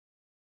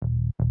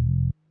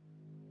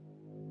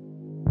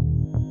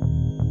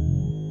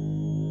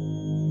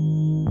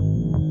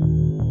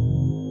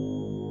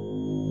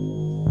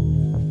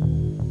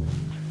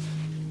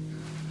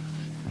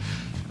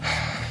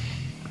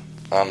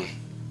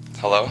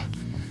Hello,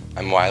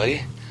 I'm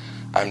Wylie.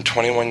 I'm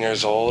 21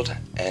 years old,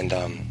 and,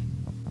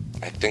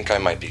 I think I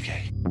might be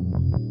gay.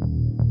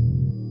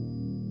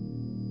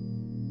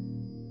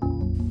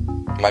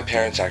 My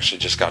parents actually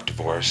just got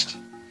divorced.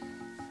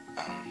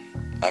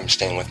 I'm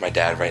staying with my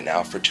dad right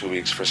now for 2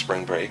 weeks for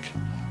spring break.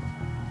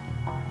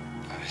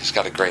 He's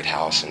got a great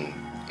house and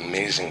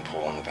amazing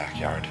pool in the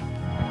backyard.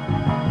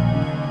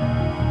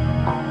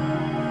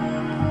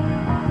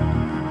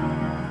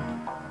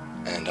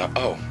 And,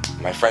 oh,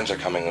 my friends are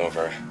coming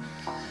over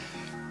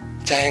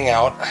to hang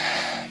out.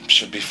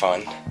 Should be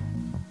fun.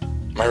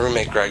 My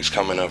roommate Greg's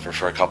coming over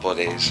for a couple of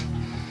days.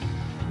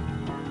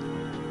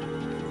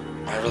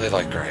 I really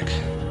like Greg.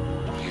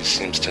 He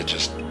seems to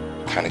just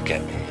kind of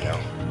get me, you know?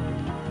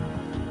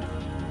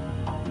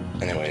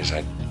 Anyways,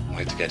 I'd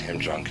like to get him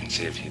drunk and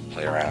see if he'd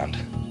play around.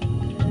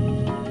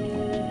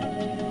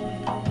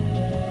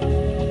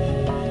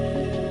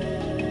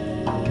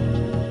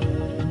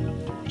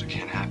 But it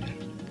can't happen.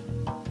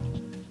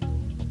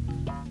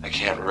 I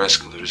can't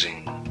risk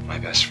losing my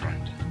best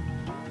friend.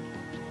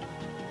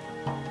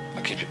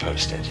 I'll keep you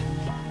posted.